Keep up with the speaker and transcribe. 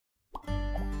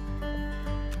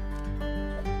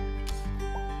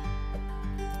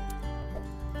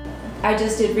I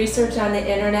just did research on the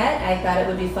internet. I thought it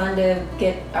would be fun to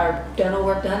get our dental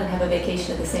work done and have a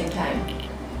vacation at the same time.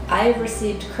 I've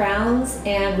received crowns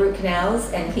and root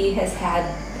canals, and he has had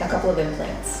a couple of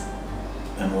implants.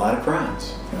 And a lot of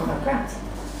crowns. And a lot of crowns.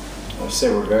 I would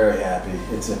say we're very happy.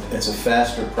 It's a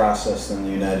faster process than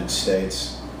the United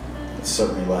States. It's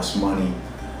certainly less money.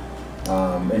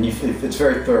 And it's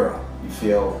very thorough. You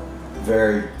feel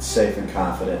very safe and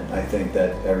confident. I think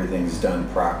that everything's done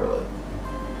properly.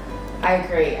 I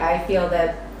agree. I feel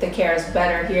that the care is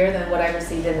better here than what I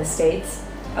received in the States.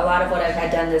 A lot of what I've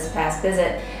had done this past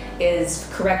visit is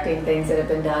correcting things that have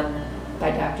been done by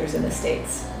doctors in the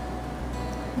States.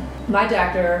 My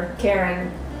doctor, Karen,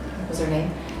 what was her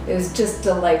name? It was just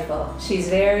delightful. She's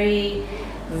very,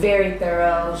 very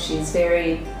thorough. She's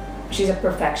a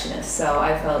perfectionist, so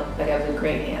I felt like I was in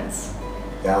great hands.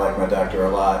 Yeah, I like my doctor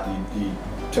a lot. He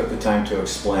took the time to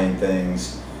explain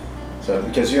things. So,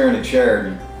 because you're in a chair,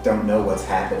 you don't know what's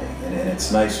happening, and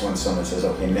it's nice when someone says,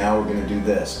 okay, now we're going to do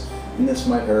this, and this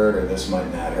might hurt or this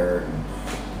might not hurt. And,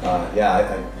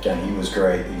 again, he was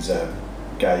great. He's a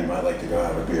guy you might like to go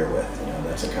have a beer with. You know,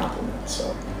 that's a compliment.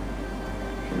 So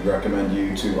we recommend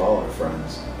you to all our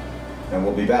friends, and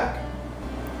we'll be back.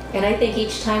 And I think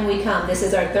each time we come, this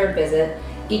is our third visit,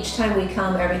 each time we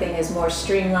come everything is more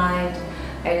streamlined.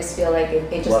 I just feel like it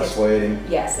just less waiting.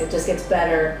 Yes, it just gets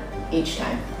better each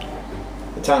time.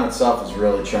 The town itself is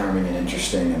really charming and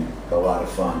interesting and a lot of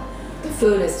fun. The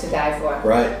food is to die for.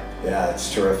 Right, yeah,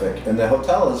 it's terrific. And the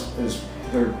hotel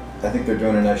I think they're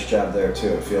doing a nice job there too.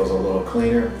 It feels a little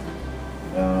cleaner.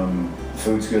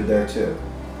 Food's good there too.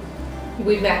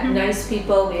 We've met nice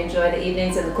people. We enjoy the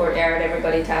evenings in the courtyard,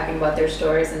 everybody talking about their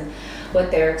stories and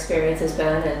what their experience has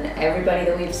been, and everybody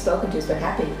that we've spoken to has been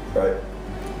happy. Right.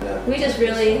 Yeah. We just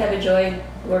really have enjoyed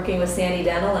working with Sani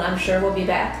Dental, and I'm sure we'll be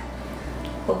back.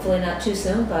 Hopefully not too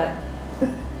soon, but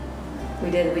we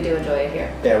do enjoy it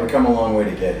here. Yeah, we come a long way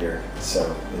to get here,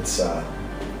 so it's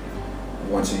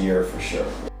once a year for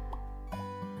sure.